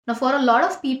Now, for a lot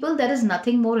of people, there is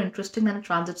nothing more interesting than the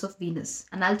transits of Venus.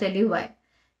 And I'll tell you why.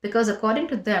 Because according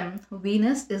to them,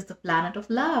 Venus is the planet of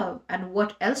love. And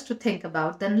what else to think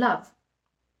about than love?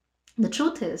 The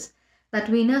truth is that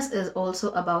Venus is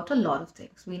also about a lot of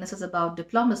things. Venus is about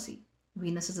diplomacy.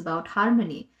 Venus is about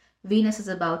harmony. Venus is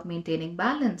about maintaining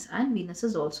balance. And Venus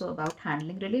is also about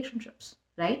handling relationships,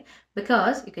 right?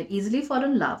 Because you can easily fall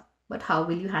in love, but how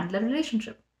will you handle a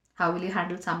relationship? How will you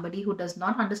handle somebody who does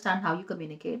not understand how you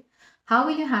communicate? How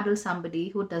will you handle somebody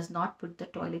who does not put the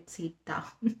toilet seat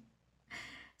down?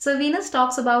 So Venus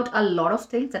talks about a lot of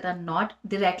things that are not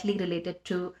directly related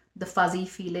to the fuzzy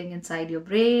feeling inside your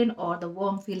brain or the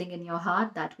warm feeling in your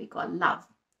heart that we call love,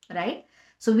 right?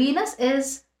 So Venus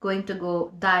is going to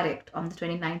go direct on the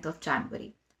 29th of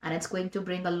January, and it's going to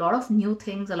bring a lot of new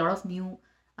things, a lot of new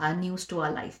news to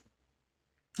our life.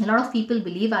 A lot of people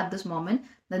believe at this moment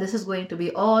that this is going to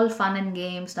be all fun and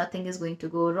games, nothing is going to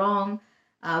go wrong.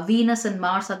 Venus and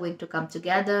Mars are going to come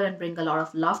together and bring a lot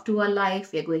of love to our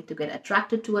life. We're going to get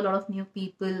attracted to a lot of new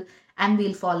people and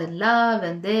we'll fall in love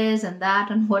and this and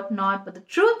that and whatnot. But the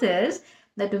truth is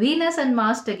that Venus and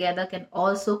Mars together can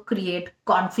also create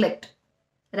conflict,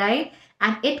 right?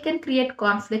 And it can create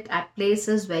conflict at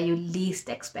places where you least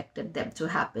expected them to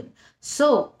happen.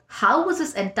 So, how was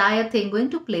this entire thing going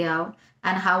to play out?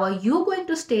 And how are you going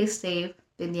to stay safe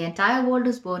when the entire world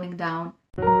is burning down?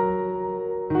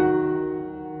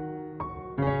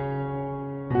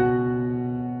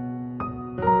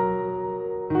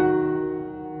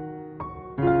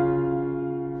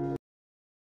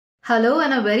 Hello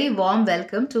and a very warm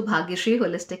welcome to Bhagyashree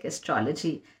Holistic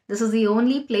Astrology. This is the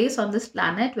only place on this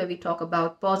planet where we talk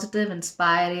about positive,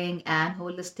 inspiring, and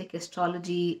holistic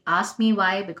astrology. Ask me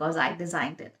why, because I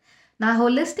designed it. Now,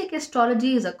 holistic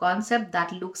astrology is a concept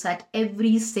that looks at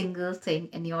every single thing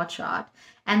in your chart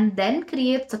and then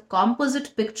creates a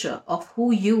composite picture of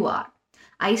who you are.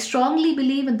 I strongly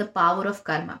believe in the power of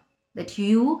karma, that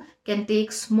you can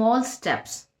take small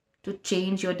steps to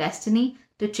change your destiny,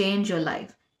 to change your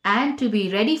life, and to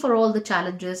be ready for all the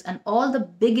challenges and all the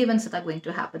big events that are going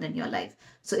to happen in your life.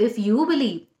 So, if you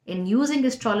believe in using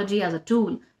astrology as a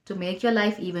tool to make your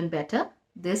life even better,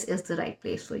 this is the right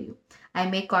place for you. I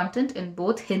make content in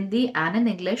both Hindi and in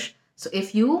English. So,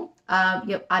 if you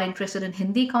are interested in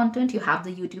Hindi content, you have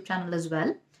the YouTube channel as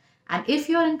well. And if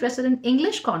you're interested in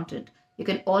English content, you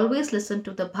can always listen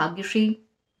to the Bhagyashree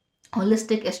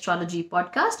Holistic Astrology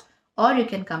podcast, or you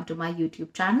can come to my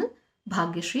YouTube channel,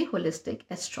 Bhagyashree Holistic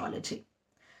Astrology.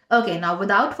 Okay, now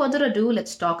without further ado,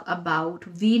 let's talk about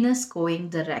Venus going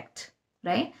direct,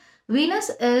 right?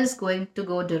 Venus is going to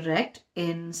go direct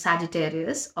in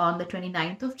Sagittarius on the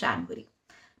 29th of January.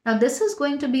 Now, this is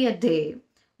going to be a day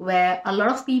where a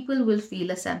lot of people will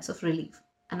feel a sense of relief.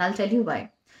 And I'll tell you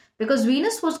why. Because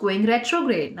Venus was going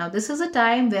retrograde. Now, this is a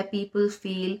time where people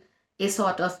feel a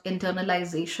sort of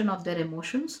internalization of their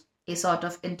emotions, a sort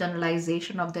of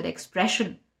internalization of their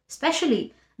expression,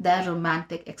 especially their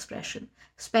romantic expression,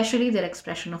 especially their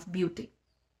expression of beauty,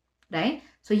 right?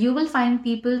 So you will find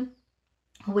people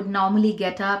who would normally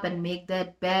get up and make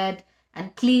their bed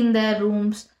and clean their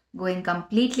rooms, going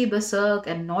completely berserk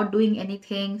and not doing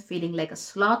anything, feeling like a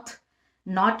sloth,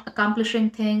 not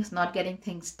accomplishing things, not getting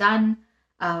things done,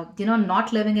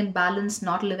 not living in balance,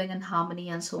 not living in harmony,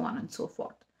 and so on and so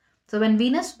forth. So when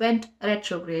Venus went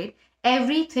retrograde,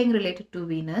 everything related to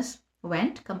Venus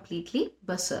went completely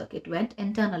berserk. It went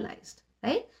internalized,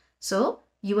 right? So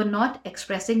you were not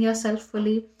expressing yourself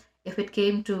fully. If it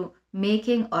came to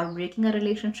making or breaking a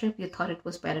relationship, you thought it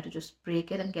was better to just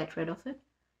break it and get rid of it.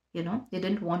 You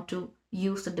didn't want to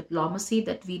use the diplomacy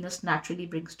that Venus naturally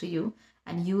brings to you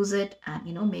and use it and,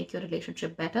 make your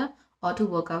relationship better or to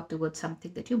work out towards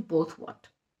something that you both want.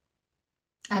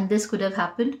 And this could have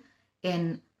happened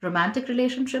in romantic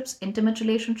relationships, intimate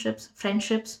relationships,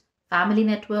 friendships, family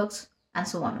networks, and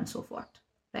so on and so forth,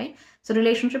 right? So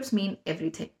relationships mean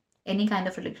everything, any kind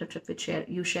of relationship which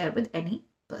you share with any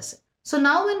person. So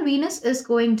now when Venus is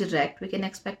going direct, we can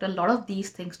expect a lot of these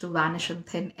things to vanish in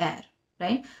thin air,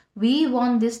 right? We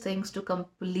want these things to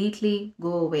completely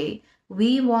go away.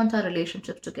 We want our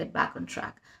relationships to get back on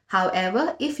track.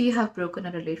 However, if you have broken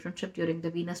a relationship during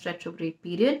the Venus retrograde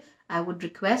period, I would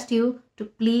request you to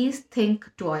please think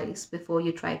twice before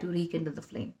you try to rekindle the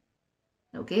flame.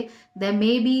 Okay, there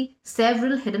may be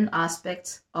several hidden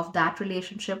aspects of that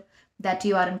relationship that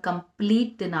you are in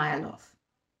complete denial of.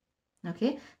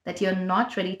 Okay, that you're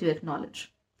not ready to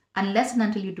acknowledge. Unless and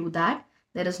until you do that,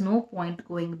 there is no point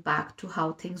going back to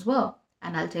how things were.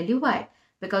 And I'll tell you why.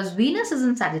 Because Venus is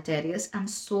in Sagittarius and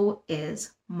so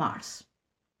is Mars.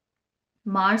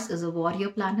 Mars is a warrior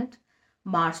planet.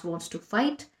 Mars wants to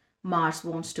fight. Mars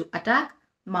wants to attack.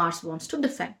 Mars wants to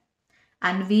defend.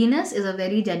 And Venus is a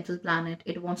very gentle planet.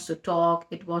 It wants to talk,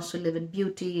 it wants to live in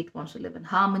beauty, it wants to live in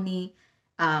harmony,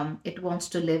 it wants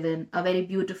to live in a very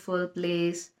beautiful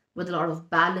place with a lot of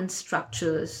balanced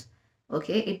structures.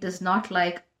 Okay, it does not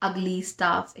like ugly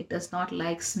stuff, it does not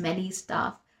like smelly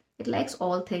stuff. It likes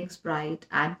all things bright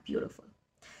and beautiful.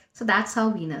 So that's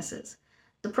how Venus is.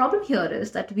 The problem here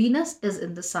is that Venus is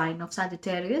in the sign of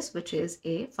Sagittarius, which is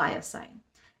a fire sign.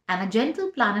 And a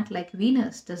gentle planet like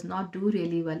Venus does not do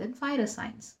really well in fire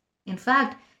signs. In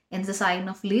fact, in the sign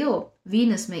of Leo,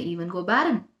 Venus may even go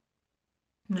barren,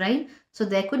 right? So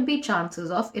there could be chances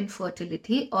of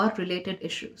infertility or related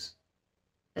issues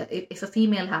if a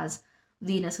female has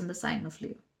Venus in the sign of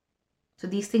Leo. So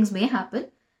these things may happen.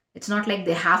 It's not like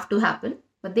they have to happen,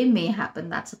 but they may happen.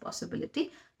 That's a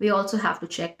possibility. We also have to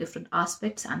check different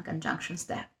aspects and conjunctions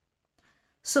there.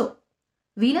 So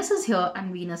Venus is here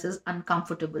and Venus is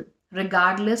uncomfortable,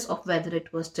 regardless of whether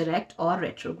it was direct or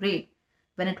retrograde.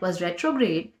 When it was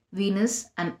retrograde, Venus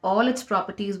and all its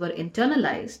properties were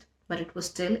internalized, but it was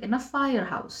still in a fire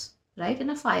house, right? In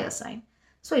a fire sign.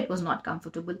 So it was not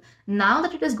comfortable. Now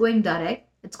that it is going direct,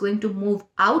 it's going to move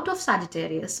out of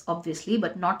Sagittarius, obviously,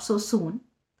 but not so soon.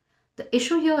 The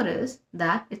issue here is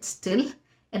that it's still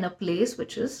in a place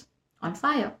which is on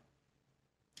fire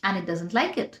and it doesn't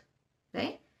like it,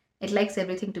 right? It likes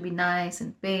everything to be nice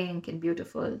and pink and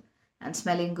beautiful and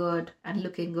smelling good and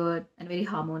looking good and very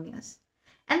harmonious.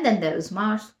 And then there is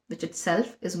Mars, which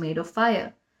itself is made of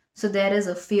fire. So there is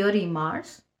a fiery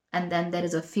Mars and then there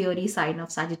is a fiery sign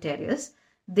of Sagittarius.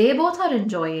 They both are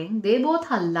enjoying, they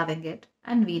both are loving it,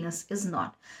 and Venus is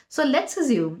not. So let's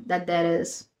assume that there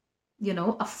is,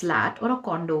 a flat or a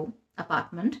condo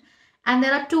apartment, and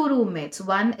there are two roommates.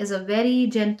 One is a very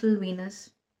gentle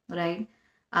Venus, right?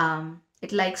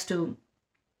 It likes to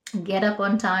get up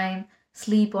on time,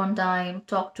 sleep on time,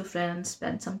 talk to friends,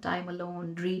 spend some time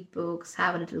alone, read books,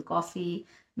 have a little coffee,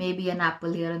 maybe an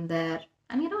apple here and there,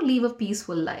 and live a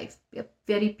peaceful life, a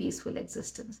very peaceful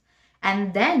existence.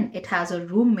 And then it has a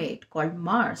roommate called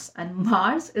Mars, and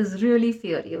Mars is really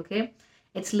fiery, okay?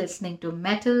 It's listening to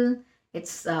metal,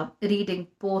 it's reading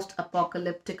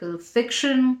post-apocalyptical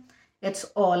fiction, it's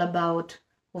all about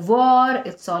war,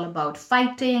 it's all about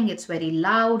fighting, it's very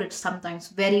loud, it's sometimes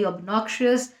very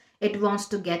obnoxious, it wants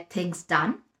to get things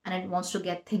done, and it wants to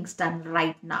get things done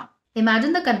right now.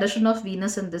 Imagine the condition of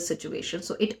Venus in this situation.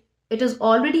 So it is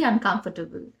already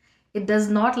uncomfortable. It does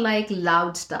not like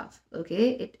loud stuff,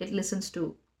 okay? It listens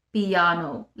to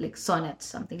piano, like sonnets,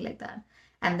 something like that.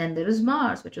 And then there is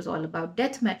Mars, which is all about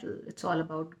death metal. It's all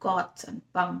about goths and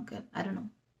punk and I don't know,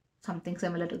 something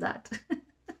similar to that.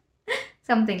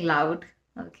 Something loud,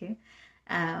 okay?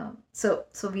 So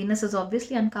Venus is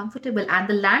obviously uncomfortable. And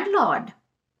the landlord,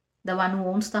 the one who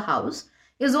owns the house,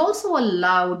 is also a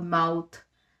loud mouth,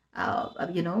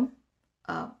 a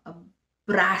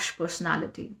brash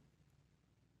personality.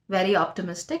 Very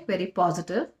optimistic, very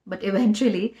positive, but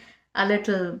eventually a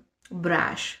little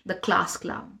brash, the class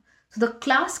clown. So the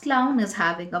class clown is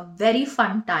having a very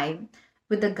fun time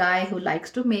with the guy who likes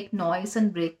to make noise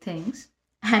and break things.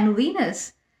 And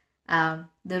Venus, the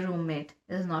roommate,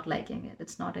 is not liking it.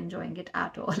 It's not enjoying it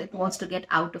at all. It wants to get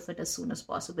out of it as soon as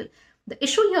possible. The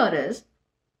issue here is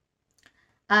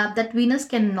that Venus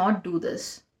cannot do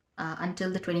this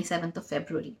until the 27th of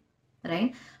February,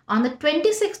 right? On the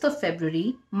 26th of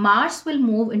February, Mars will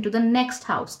move into the next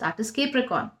house, that is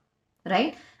Capricorn,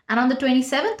 right? And on the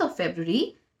 27th of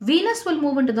February, Venus will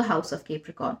move into the house of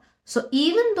Capricorn. So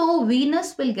even though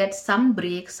Venus will get some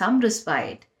break, some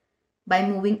respite by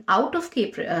moving out of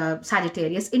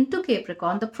Sagittarius into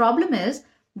Capricorn, the problem is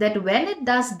that when it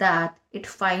does that, it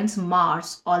finds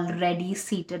Mars already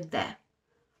seated there.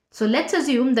 So let's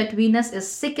assume that Venus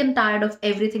is sick and tired of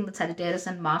everything that Sagittarius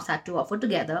and Mars had to offer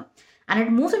together, and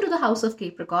it moves into the house of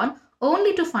Capricorn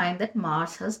only to find that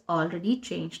Mars has already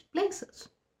changed places.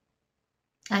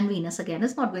 And Venus again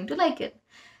is not going to like it.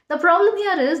 The problem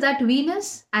here is that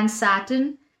Venus and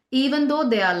Saturn, even though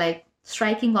they are like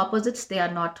striking opposites, they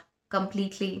are not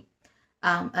completely,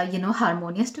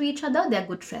 harmonious to each other. They are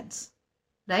good friends,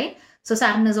 right? So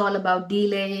Saturn is all about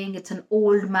delaying. It's an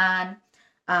old man.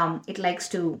 It likes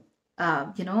to,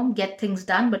 get things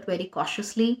done, but very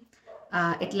cautiously.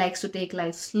 It likes to take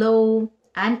life slow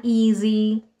and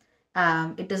easy.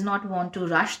 It does not want to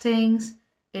rush things.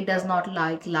 It does not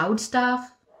like loud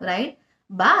stuff, right?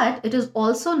 But it is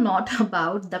also not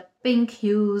about the pink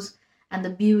hues and the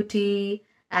beauty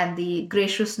and the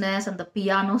graciousness and the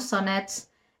piano sonnets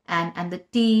and the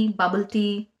tea, bubble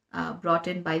tea brought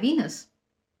in by Venus.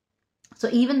 So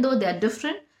even though they are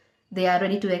different, they are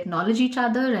ready to acknowledge each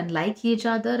other and like each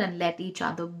other and let each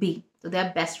other be. So they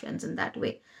are best friends in that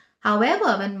way.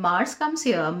 However, when Mars comes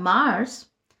here, Mars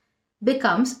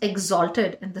becomes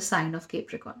exalted in the sign of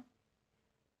Capricorn.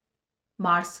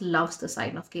 Mars loves the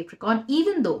sign of Capricorn,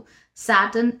 even though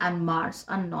Saturn and Mars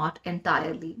are not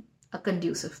entirely a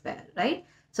conducive pair, right?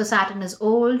 So Saturn is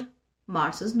old,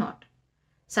 Mars is not.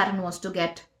 Saturn wants to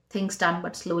get things done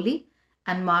but slowly,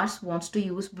 and Mars wants to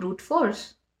use brute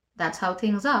force. That's how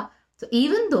things are. So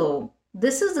even though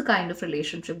this is the kind of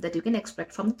relationship that you can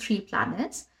expect from the three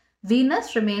planets,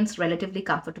 Venus remains relatively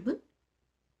comfortable,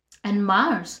 and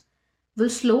Mars will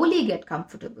slowly get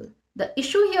comfortable. The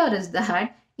issue here is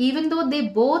that even though they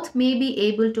both may be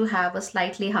able to have a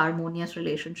slightly harmonious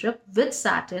relationship with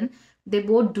Saturn, they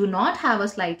both do not have a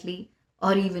slightly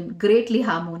or even greatly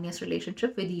harmonious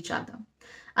relationship with each other.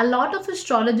 A lot of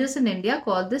astrologers in India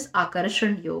call this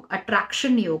Akarshan Yoga,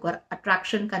 Attraction Yoga, or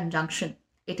Attraction Conjunction.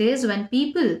 It is when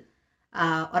people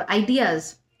or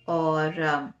ideas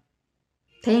or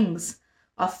things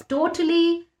of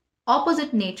totally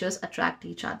opposite natures attract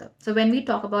each other. So when we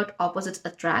talk about opposites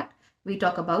attract, we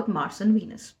talk about Mars and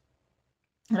Venus,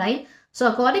 right?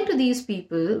 So according to these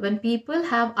people, when people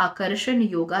have Akarshan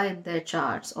Yoga in their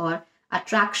charts or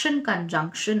attraction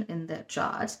conjunction in their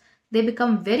charts, they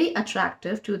become very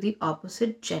attractive to the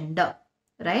opposite gender,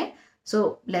 right?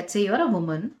 So let's say you're a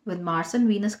woman with Mars and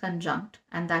Venus conjunct,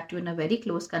 and that too in a very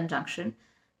close conjunction,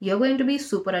 you're going to be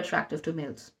super attractive to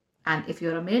males. And if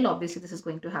you're a male, obviously this is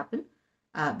going to happen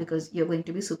because you're going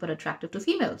to be super attractive to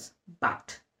females.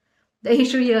 But the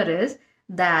issue here is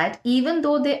that even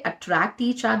though they attract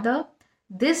each other,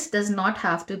 this does not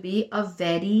have to be a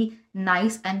very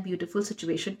nice and beautiful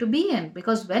situation to be in,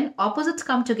 because when opposites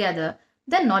come together,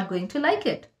 they're not going to like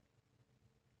it.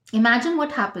 Imagine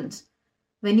what happens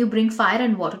when you bring fire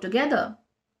and water together,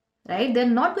 right? They're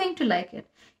not going to like it.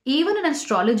 Even in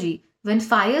astrology, when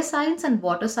fire signs and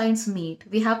water signs meet,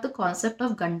 we have the concept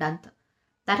of Gandanta.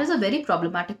 That is a very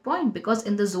problematic point because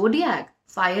in the zodiac,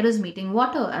 fire is meeting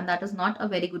water, and that is not a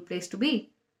very good place to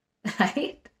be,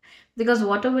 right? Because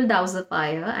water will douse the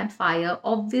fire, and fire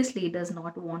obviously does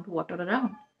not want water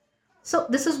around. So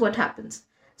this is what happens.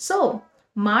 So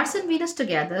Mars and Venus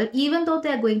together, even though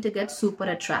they're going to get super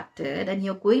attracted, and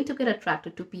you're going to get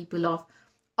attracted to people of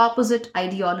opposite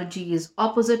ideologies,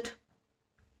 opposite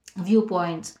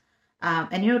viewpoints,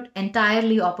 and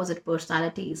entirely opposite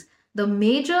personalities, the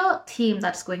major theme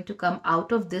that's going to come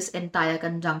out of this entire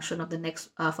conjunction of the next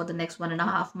for the next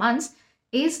 1.5 months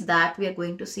is that we are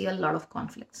going to see a lot of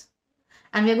conflicts,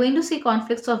 and we are going to see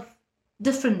conflicts of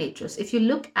different natures. If you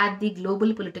look at the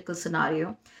global political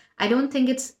scenario, I don't think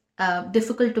it's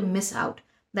difficult to miss out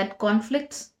that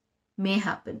conflicts may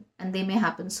happen, and they may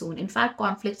happen soon. In fact,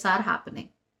 conflicts are happening,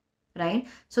 right?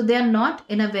 So they are not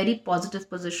in a very positive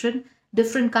position.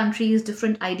 Different countries,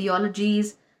 different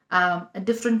ideologies, a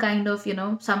different kind of,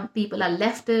 some people are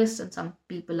leftists and some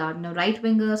people are, right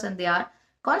wingers, and they are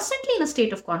constantly in a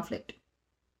state of conflict.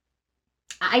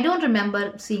 I don't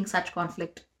remember seeing such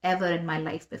conflict ever in my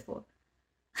life before.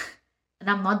 And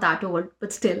I'm not that old,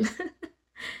 but still,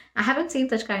 I haven't seen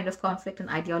such kind of conflict and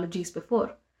ideologies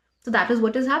before. So that is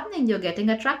what is happening. You're getting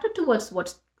attracted towards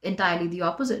what's entirely the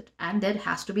opposite, and there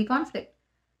has to be conflict.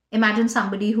 Imagine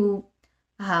somebody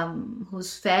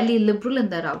who's fairly liberal in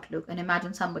their outlook, and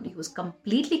imagine somebody who's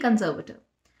completely conservative.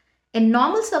 In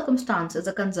normal circumstances,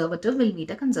 a conservative will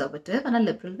meet a conservative and a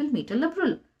liberal will meet a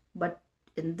liberal. But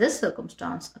in this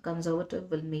circumstance, a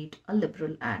conservative will meet a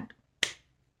liberal, and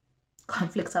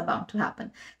conflicts are bound to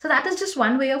happen. So that is just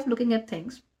one way of looking at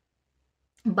things.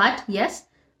 But yes,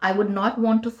 I would not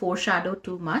want to foreshadow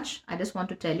too much. I just want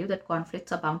to tell you that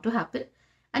conflicts are bound to happen,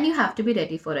 and you have to be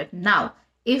ready for it. Now,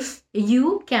 if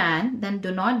you can, then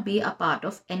do not be a part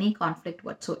of any conflict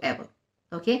whatsoever.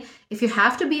 Okay? If you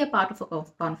have to be a part of a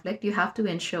conflict, you have to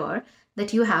ensure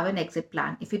that you have an exit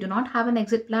plan. If you do not have an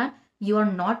exit plan, you are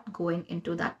not going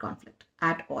into that conflict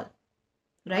at all.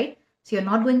 Right? So you're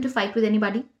not going to fight with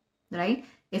anybody. Right?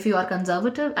 If you are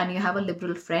conservative and you have a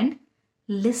liberal friend,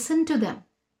 listen to them.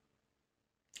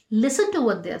 Listen to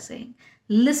what they're saying.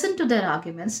 Listen to their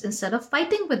arguments instead of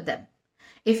fighting with them.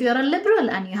 If you're a liberal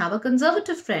and you have a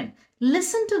conservative friend,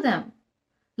 listen to them.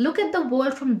 Look at the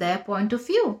world from their point of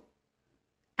view.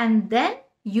 And then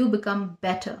you become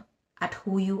better at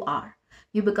who you are.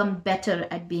 You become better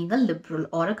at being a liberal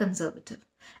or a conservative.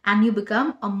 And you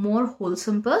become a more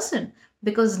wholesome person,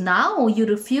 because now you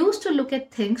refuse to look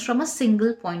at things from a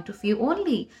single point of view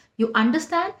only. You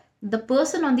understand the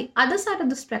person on the other side of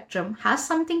the spectrum has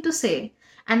something to say,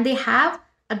 and they have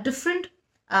a different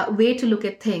way to look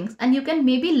at things, and you can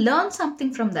maybe learn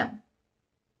something from them.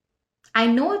 I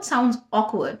know it sounds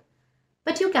awkward,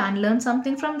 but you can learn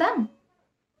something from them.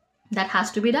 That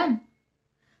has to be done.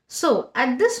 So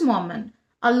at this moment,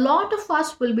 a lot of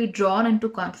us will be drawn into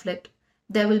conflict.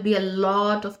 There will be a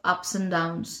lot of ups and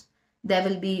downs. There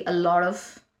will be a lot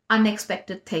of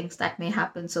unexpected things that may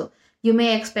happen. So you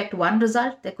may expect one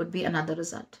result, there could be another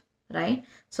result, right?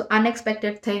 So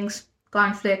unexpected things,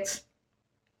 conflicts,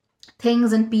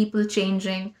 things and people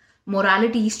changing,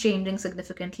 moralities changing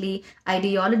significantly,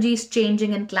 ideologies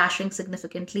changing and clashing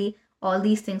significantly. All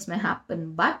these things may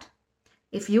happen. But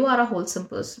if you are a wholesome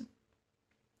person,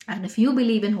 and if you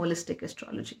believe in holistic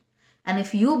astrology, and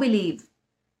if you believe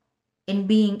in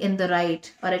being in the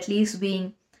right, or at least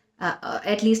being,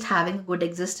 at least having a good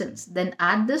existence, then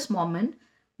at this moment,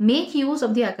 make use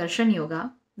of the Akarshan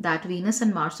Yoga that Venus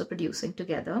and Mars are producing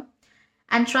together,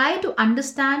 and try to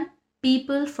understand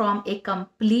people from a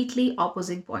completely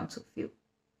opposing points of view.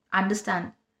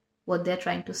 Understand what they're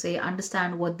trying to say,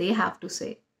 understand what they have to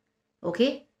say.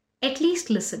 Okay? At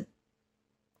least listen.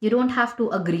 You don't have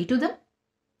to agree to them.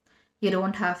 You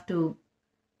don't have to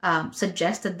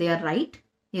suggest that they are right.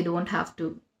 You don't have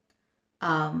to,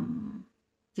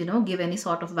 give any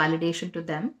sort of validation to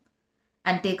them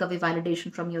and take away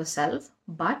validation from yourself,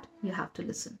 but you have to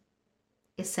listen.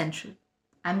 Essential.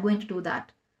 I'm going to do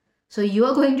that. So you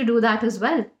are going to do that as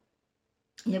well.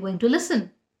 You're going to listen.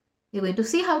 You're going to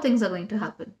see how things are going to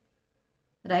happen,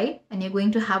 right? And you're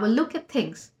going to have a look at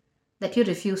things that you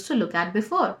refused to look at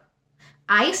before.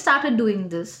 I started doing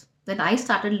this when I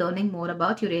started learning more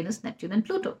about Uranus, Neptune, and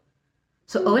Pluto.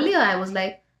 So earlier I was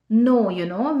like, no,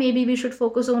 maybe we should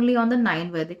focus only on the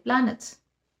 9 Vedic planets.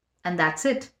 And that's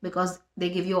it, because they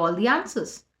give you all the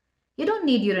answers. You don't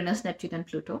need Uranus, Neptune, and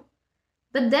Pluto.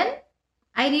 But then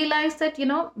I realized that,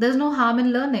 there's no harm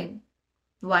in learning.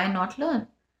 Why not learn?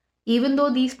 Even though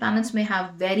these planets may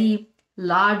have very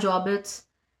large orbits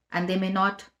and they may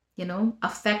not,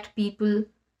 affect people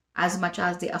as much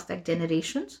as they affect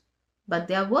generations, but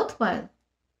they are worthwhile.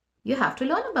 You have to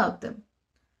learn about them.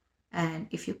 And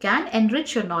if you can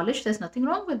enrich your knowledge, there's nothing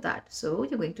wrong with that. So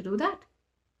you're going to do that.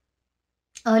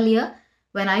 Earlier,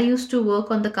 when I used to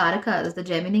work on the Karakas, the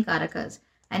Gemini Karakas,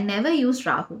 I never used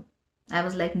Rahu. I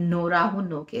was like, no Rahu,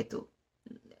 no Ketu.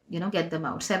 Get them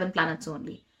out. 7 planets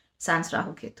only. Sans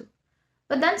Rahu, Ketu.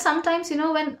 But then sometimes,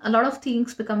 when a lot of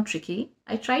things become tricky,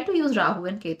 I try to use Rahu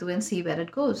and Ketu and see where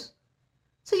it goes.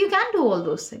 So you can do all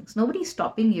those things. Nobody's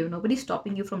stopping you. Nobody's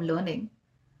stopping you from learning.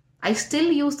 I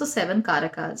still use the 7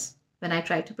 Karakas when I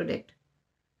try to predict,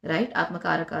 right? Atma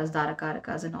Karakas, Dara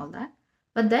Karakas and all that.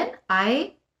 But then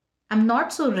I am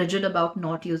not so rigid about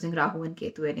not using Rahu and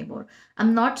Ketu anymore.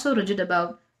 I'm not so rigid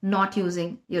about not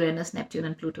using Uranus, Neptune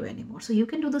and Pluto anymore. So you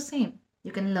can do the same.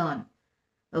 You can learn.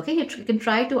 Okay, you can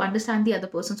try to understand the other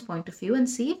person's point of view and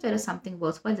see if there is something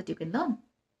worthwhile that you can learn.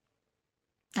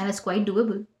 And it's quite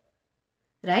doable,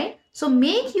 right? So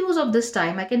make use of this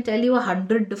time. I can tell you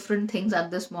 100 different things at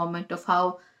this moment of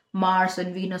how Mars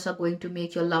and Venus are going to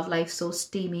make your love life so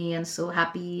steamy and so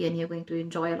happy, and you're going to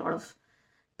enjoy a lot of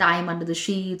time under the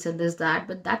sheets and this, that,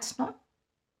 but that's not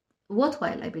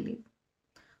worthwhile, I believe.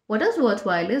 What is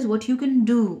worthwhile is what you can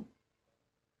do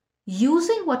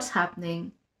using what's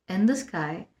happening in the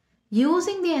sky,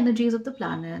 using the energies of the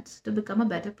planets to become a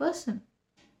better person,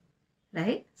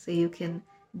 right? So you can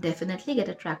definitely get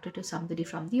attracted to somebody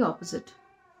from the opposite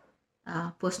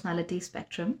personality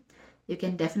spectrum. You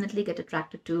can definitely get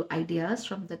attracted to ideas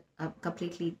from the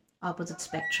completely opposite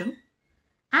spectrum.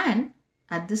 And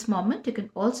at this moment, you can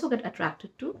also get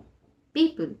attracted to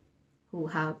people who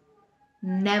have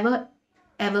never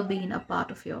ever been a part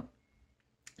of your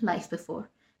life before.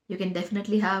 You can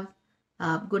definitely have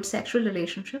good sexual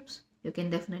relationships. You can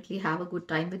definitely have a good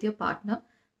time with your partner,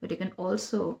 but you can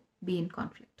also be in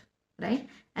conflict, right?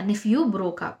 And if you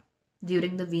broke up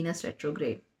during the Venus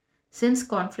retrograde, since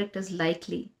conflict is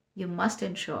likely, you must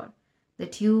ensure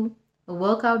that you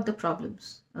work out the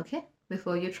problems, okay,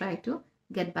 before you try to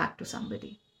get back to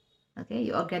somebody,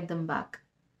 okay, or get them back.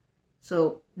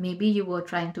 So maybe you were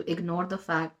trying to ignore the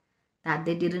fact that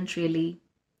they didn't really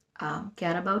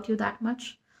care about you that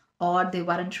much, or they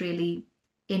weren't really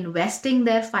investing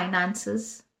their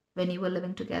finances when you were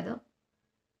living together,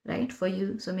 right, for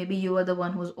you. So maybe you were the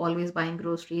one who's always buying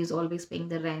groceries, always paying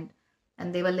the rent,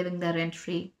 and they were living there rent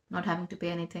free, not having to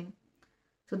pay anything.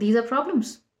 So these are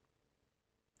problems,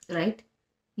 right?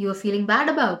 You were feeling bad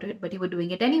about it, but you were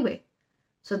doing it anyway.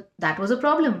 So that was a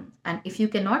problem. And if you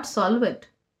cannot solve it,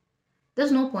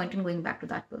 there's no point in going back to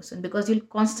that person, because you'll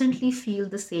constantly feel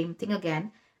the same thing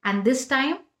again. And this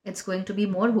time it's going to be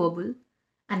more verbal,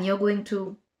 and you're going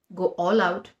to go all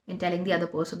out in telling the other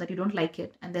person that you don't like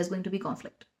it, and there's going to be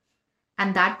conflict.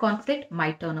 And that conflict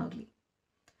might turn ugly.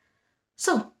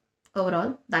 So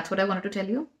overall, that's what I wanted to tell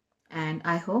you. And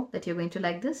I hope that you're going to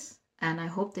like this. And I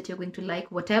hope that you're going to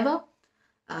like whatever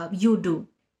you do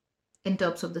in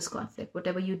terms of this conflict,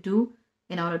 whatever you do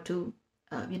in order to,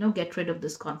 get rid of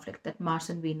this conflict that Mars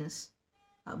and Venus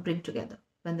bring together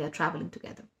when they are traveling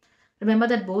together. Remember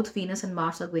that both Venus and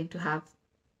Mars are going to have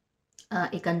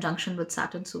a conjunction with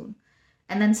Saturn soon.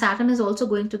 And then Saturn is also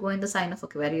going to go in the sign of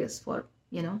Aquarius for,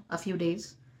 a few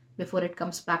days before it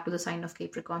comes back to the sign of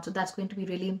Capricorn. So that's going to be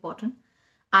really important.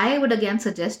 I would again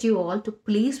suggest you all to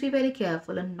please be very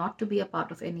careful and not to be a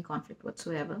part of any conflict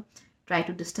whatsoever. Try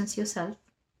to distance yourself,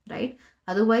 right?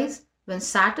 Otherwise, when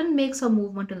Saturn makes a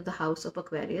movement into the house of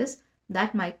Aquarius,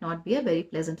 that might not be a very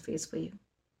pleasant phase for you.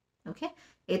 Okay?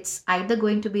 It's either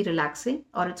going to be relaxing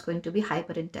or it's going to be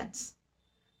hyper intense.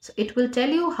 So it will tell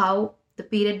you how the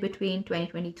period between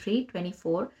 2023,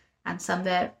 24, and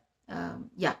somewhere,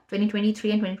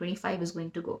 2023 and 2025 is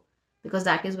going to go, because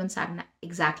that is when Saturn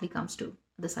exactly comes to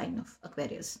the sign of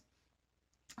Aquarius.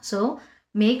 So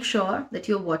make sure that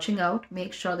you're watching out,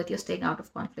 make sure that you're staying out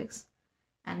of conflicts,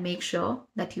 and make sure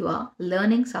that you are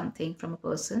learning something from a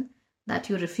person that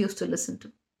you refuse to listen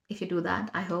to. If you do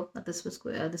that, I hope that this is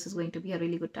going to be a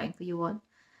really good time for you all.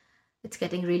 It's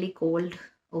getting really cold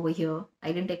over here.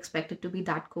 I didn't expect it to be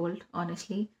that cold,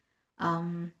 honestly.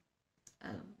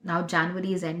 Now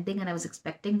January is ending, and I was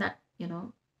expecting that,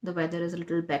 the weather is a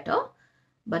little better,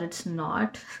 but it's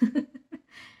not.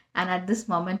 And at this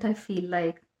moment, I feel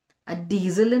like a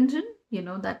diesel engine,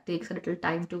 that takes a little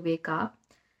time to wake up.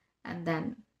 And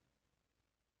then,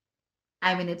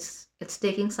 I mean, it's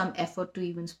taking some effort to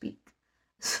even speak.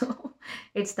 So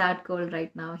it's that cold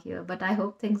right now here. But I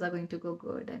hope things are going to go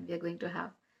good, and we're going to have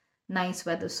nice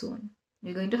weather soon.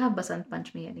 We're going to have Basant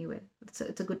Panchami anyway. It's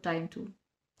a good time to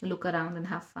look around and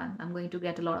have fun. I'm going to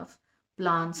get a lot of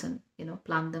plants and,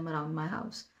 plant them around my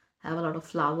house. Have a lot of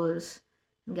flowers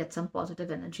and get some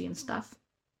positive energy and stuff.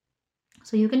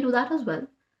 So you can do that as well.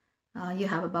 You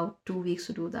have about 2 weeks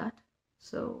to do that.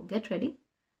 So get ready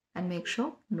and make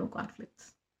sure no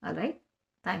conflicts. All right.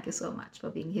 Thank you so much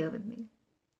for being here with me.